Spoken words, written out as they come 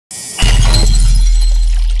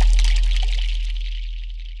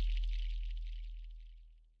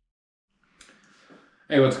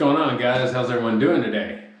Hey, what's going on, guys? How's everyone doing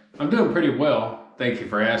today? I'm doing pretty well. Thank you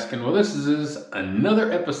for asking. Well, this is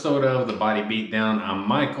another episode of The Body Beatdown. I'm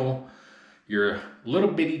Michael, your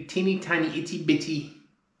little bitty, teeny tiny, itsy bitty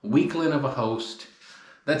weakling of a host.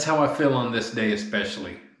 That's how I feel on this day,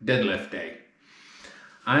 especially deadlift day.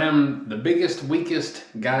 I am the biggest, weakest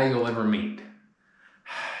guy you'll ever meet.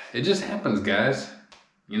 It just happens, guys.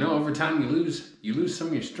 You know, over time you lose some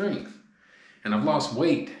of your strength. And I've lost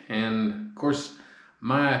weight, and of course,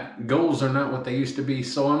 my goals are not what they used to be,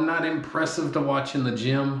 so I'm not impressive to watch in the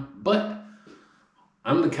gym, but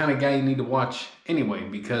I'm the kind of guy you need to watch anyway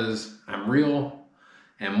because I'm real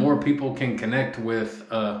and more people can connect with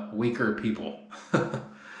weaker people.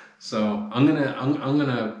 So I'm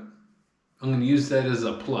gonna use that as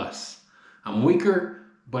a plus. I'm weaker,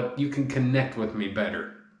 but you can connect with me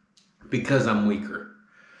better because I'm weaker.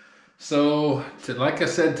 So, like I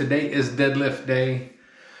said, today is deadlift day.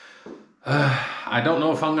 I don't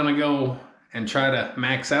know if I'm going to go and try to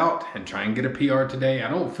max out and try and get a PR today. I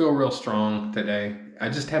don't feel real strong today. I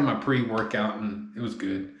just had my pre-workout and it was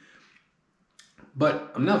good.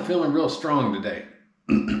 But I'm not feeling real strong today.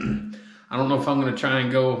 I don't know if I'm going to try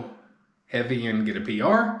and go heavy and get a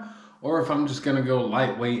PR or if I'm just going to go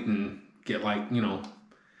lightweight and get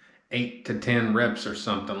 8 to 10 reps or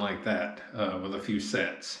something like that with a few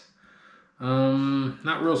sets.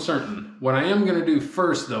 Not real certain. What I am going to do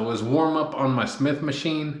first, though, is warm up on my Smith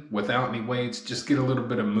machine without any weights. Just get a little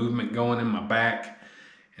bit of movement going in my back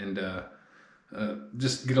and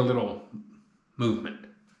just get a little movement.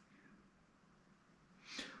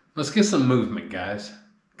 Let's get some movement, guys.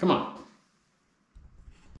 Come on.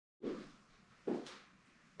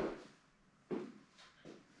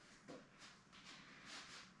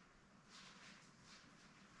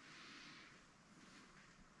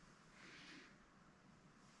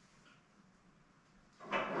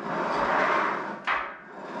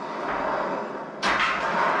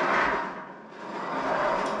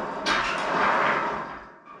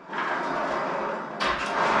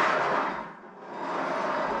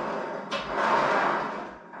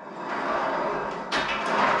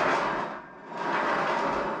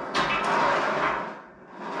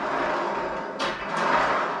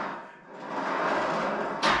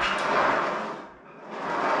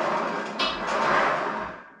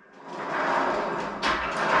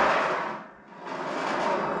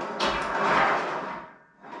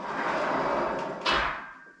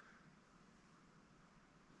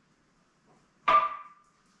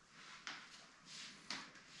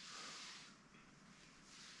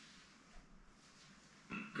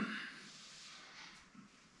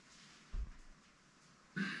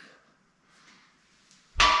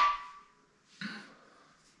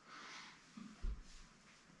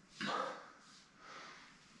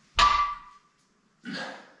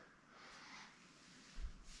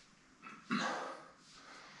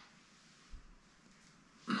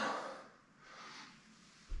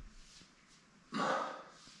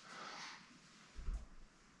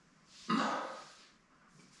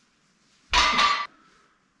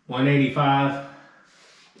 $185.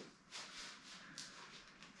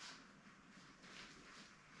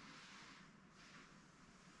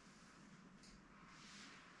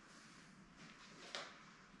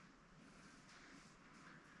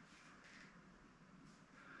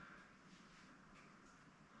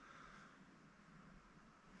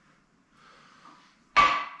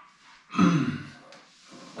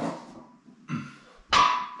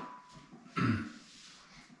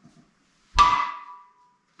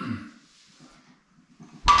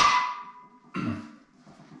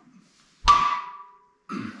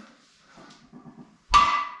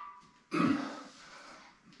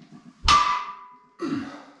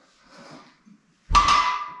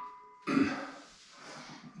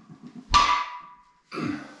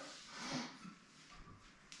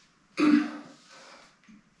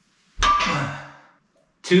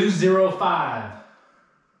 $205.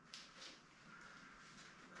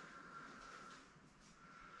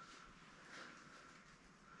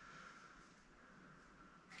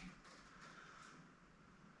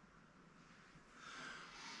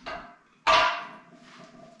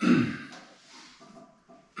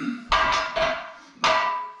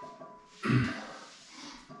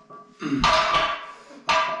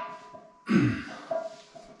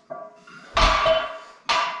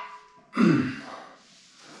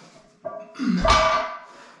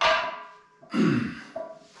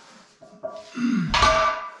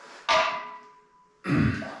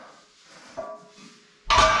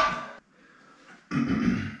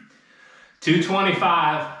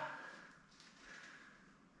 $225.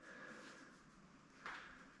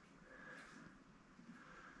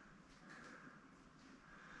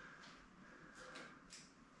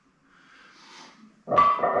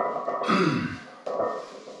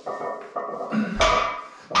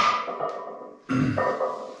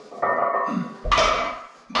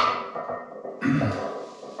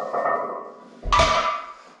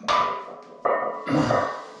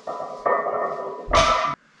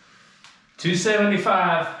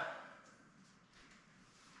 $275.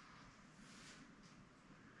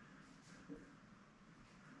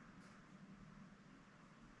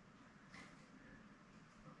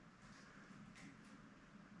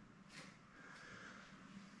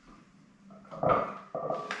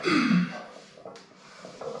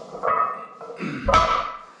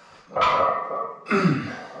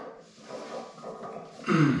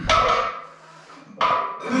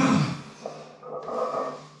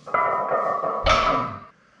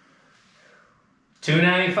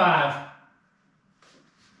 $295.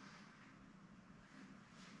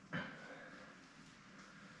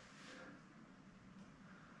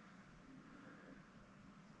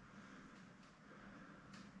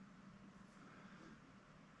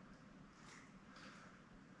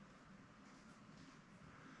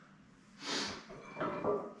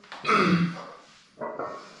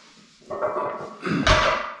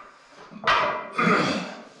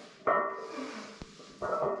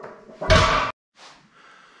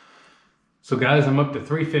 So guys, I'm up to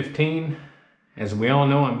 315. As we all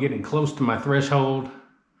know, I'm getting close to my threshold.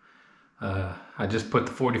 I just put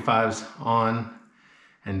the 45s on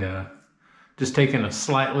and just taking a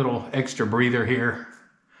slight little extra breather here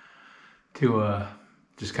to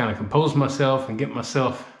just kind of compose myself and get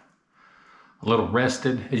myself a little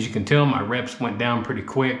rested. As you can tell, my reps went down pretty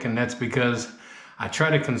quick, and that's because I try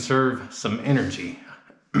to conserve some energy.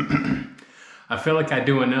 I feel like I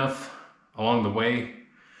do enough along the way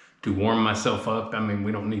to warm myself up. I mean,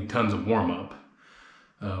 we don't need tons of warm up.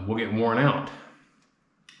 We'll get worn out.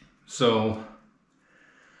 So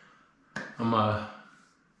I'm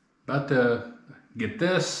about to get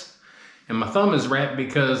this, and my thumb is wrapped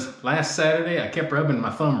because last Saturday I kept rubbing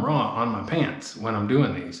my thumb raw on my pants when I'm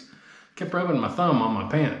doing these. Kept rubbing my thumb on my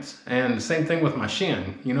pants, and the same thing with my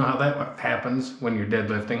shin. You know how that happens when you're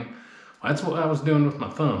deadlifting? Well, that's what I was doing with my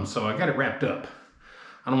thumb, so I got it wrapped up.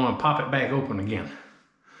 I don't want to pop it back open again.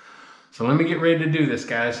 So let me get ready to do this,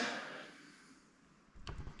 guys.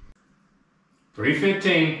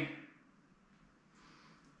 315.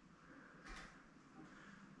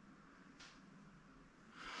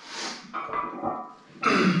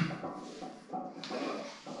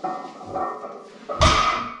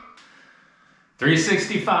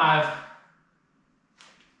 $365.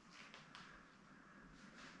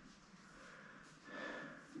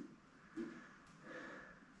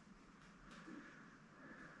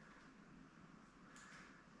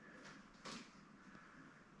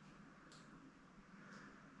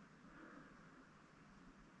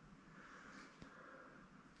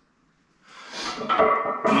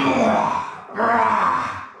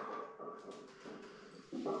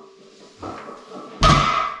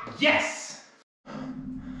 Yes!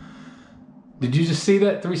 Did you just see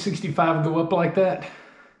that 365 go up like that?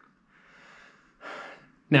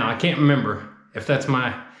 Now, I can't remember if that's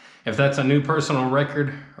a new personal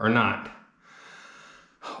record or not.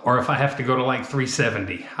 Or if I have to go to like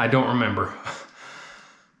 370. I don't remember.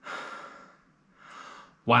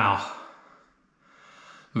 Wow.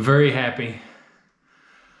 Very happy.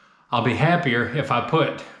 I'll be happier if I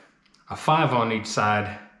put a 5 on each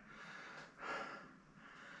side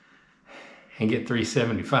and get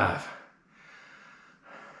 375.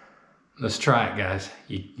 Let's try it, guys.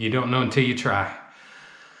 You don't know until you try.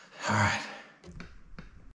 All right.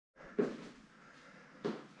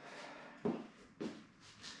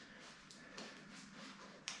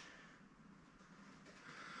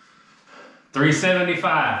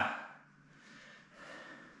 $375.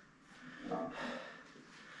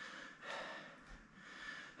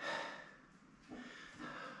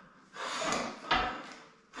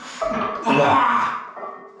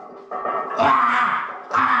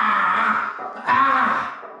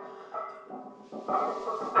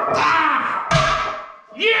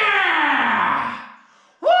 Yeah!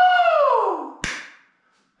 Woo!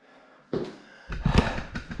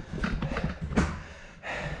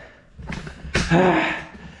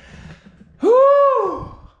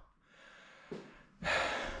 Woo!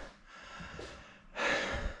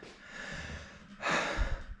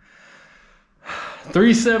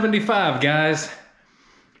 $375, guys.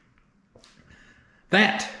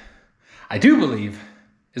 That, I do believe,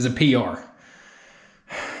 is a PR.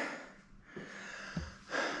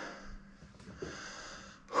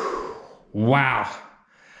 Wow.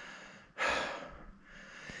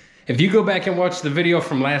 If you go back and watch the video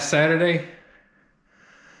from last Saturday,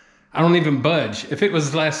 I don't even budge. If it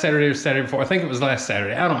was last Saturday or Saturday before, I think it was last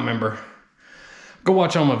Saturday. I don't remember. Go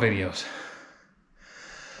watch all my videos.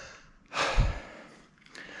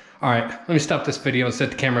 All right, let me stop this video and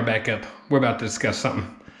set the camera back up. We're about to discuss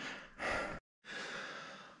something.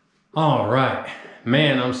 All right,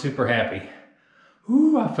 man, I'm super happy.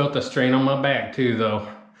 Ooh, I felt the strain on my back too, though.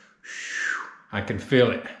 I can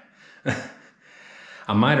feel it.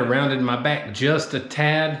 I might have rounded my back just a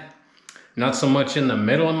tad. Not so much in the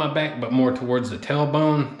middle of my back, but more towards the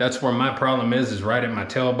tailbone. That's where my problem is right at my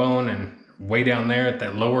tailbone and way down there at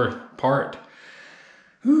that lower part.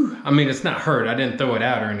 Whew. I mean, it's not hurt. I didn't throw it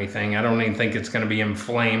out or anything. I don't even think it's going to be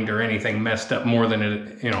inflamed or anything messed up more than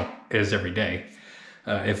it, is every day.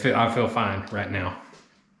 I feel fine right now.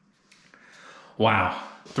 Wow,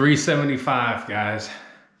 375, guys.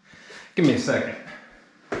 Give me a second.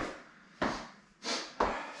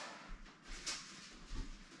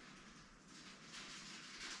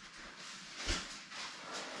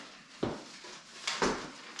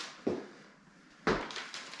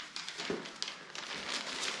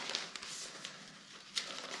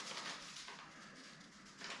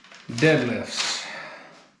 Deadlifts,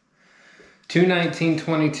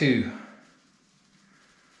 219.22.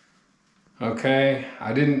 Okay,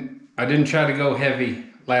 I didn't try to go heavy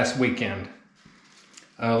last weekend.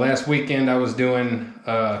 Last weekend I was doing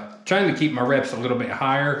trying to keep my reps a little bit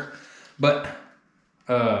higher, but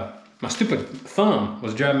my stupid thumb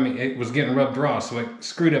was driving me. It was getting rubbed raw, so it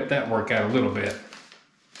screwed up that workout a little bit.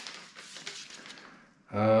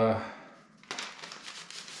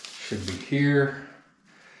 Should be here.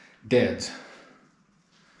 Deads.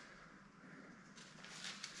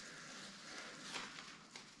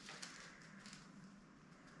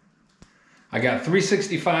 I got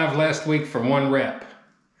 365 last week for 1 rep.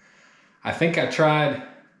 I think I tried,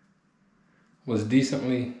 was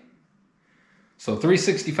decently, so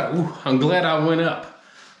 365. Ooh, I'm glad I went up.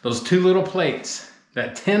 Those 2 little plates,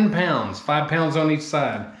 that 10 pounds, 5 pounds on each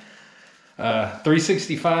side.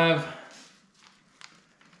 365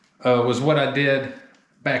 was what I did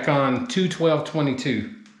back on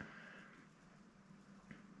 2/12/22.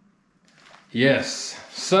 Yes,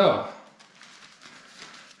 so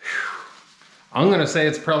I'm gonna say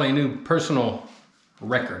it's probably a new personal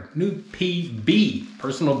record, new PB,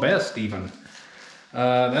 personal best even.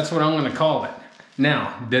 That's what I'm gonna call it.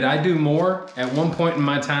 Now, did I do more at one point in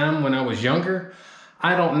my time when I was younger?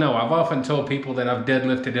 I don't know. I've often told people that I've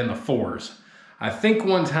deadlifted in the 4s. I think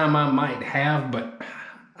one time I might have, but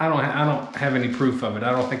I don't have any proof of it.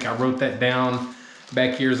 I don't think I wrote that down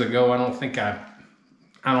back years ago. I don't think I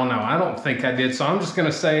did. So I'm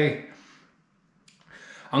gonna say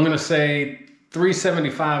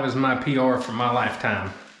 375 is my PR for my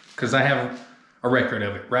lifetime, because I have a record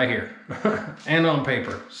of it right here and on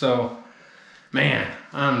paper. So, man,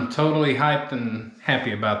 I'm totally hyped and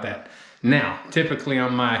happy about that. Now, typically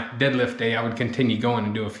on my deadlift day, I would continue going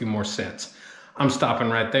and do a few more sets. I'm stopping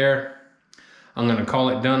right there. I'm gonna call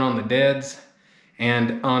it done on the deads.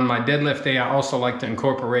 And on my deadlift day, I also like to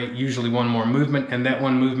incorporate usually 1 more movement, and that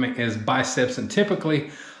 1 movement is biceps. And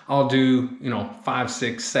typically I'll do,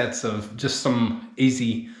 5-6 sets of just some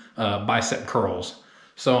easy bicep curls.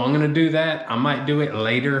 So I'm gonna do that. I might do it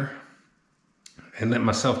later and let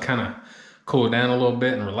myself kind of cool down a little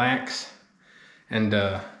bit and relax. And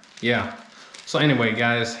yeah. So anyway,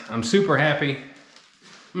 guys, I'm super happy.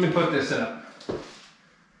 Let me put this up.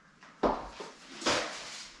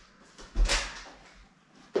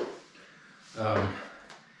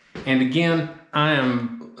 And again, I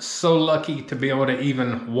am so lucky to be able to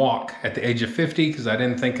even walk at the age of 50, because I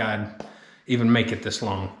didn't think I'd even make it this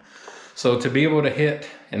long. So to be able to hit,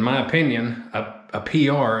 in my opinion, a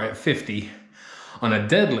PR at 50 on a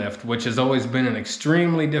deadlift, which has always been an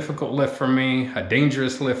extremely difficult lift for me, a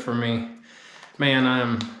dangerous lift for me, man,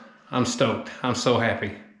 I'm stoked. I'm so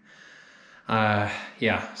happy.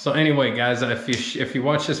 Yeah. So anyway, guys, if you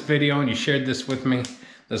watch this video and you shared this with me,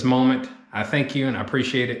 this moment, I thank you and I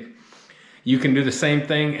appreciate it. You can do the same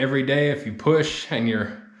thing every day if you push and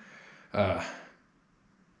you're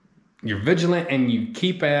vigilant and you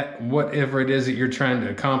keep at whatever it is that you're trying to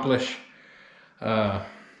accomplish. Yeah,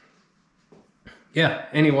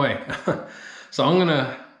 anyway. So I'm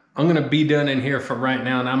gonna be done in here for right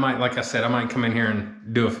now, and I might, like I said, I might come in here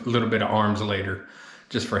and do a little bit of arms later,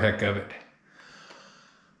 just for heck of it.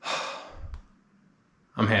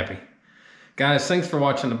 I'm happy. Guys, thanks for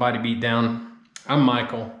watching the Body Beatdown. I'm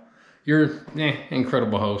Michael, your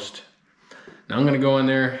incredible host. Now I'm gonna go in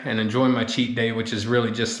there and enjoy my cheat day, which is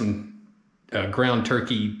really just some ground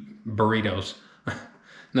turkey burritos.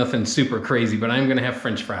 Nothing super crazy, but I'm gonna have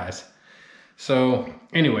French fries. So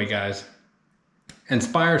anyway, guys,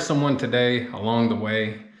 Inspire someone today along the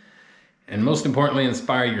way. And most importantly,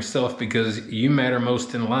 inspire yourself, because you matter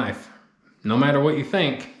most in life. No matter what you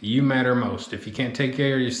think, you matter most. If you can't take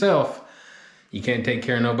care of yourself, you can't take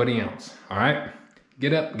care of nobody else. All right?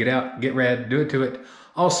 Get up, get out, get rad, do it to it.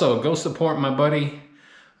 Also, go support my buddy,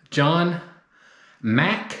 John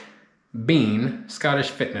Mac Bean Scottish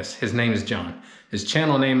Fitness. His name is John. His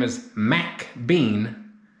channel name is Mac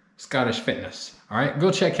Bean Scottish Fitness. All right, go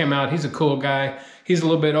check him out. He's a cool guy. He's a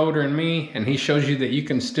little bit older than me, and he shows you that you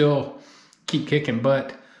can still keep kicking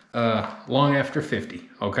butt long after 50,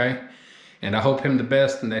 okay? And I hope him the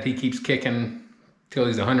best and that he keeps kicking till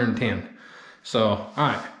he's 110. So, all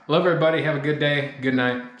right. Love everybody. Have a good day. Good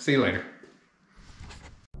night. See you later.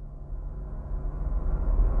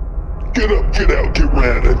 Get up, get out, get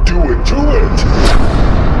rad, and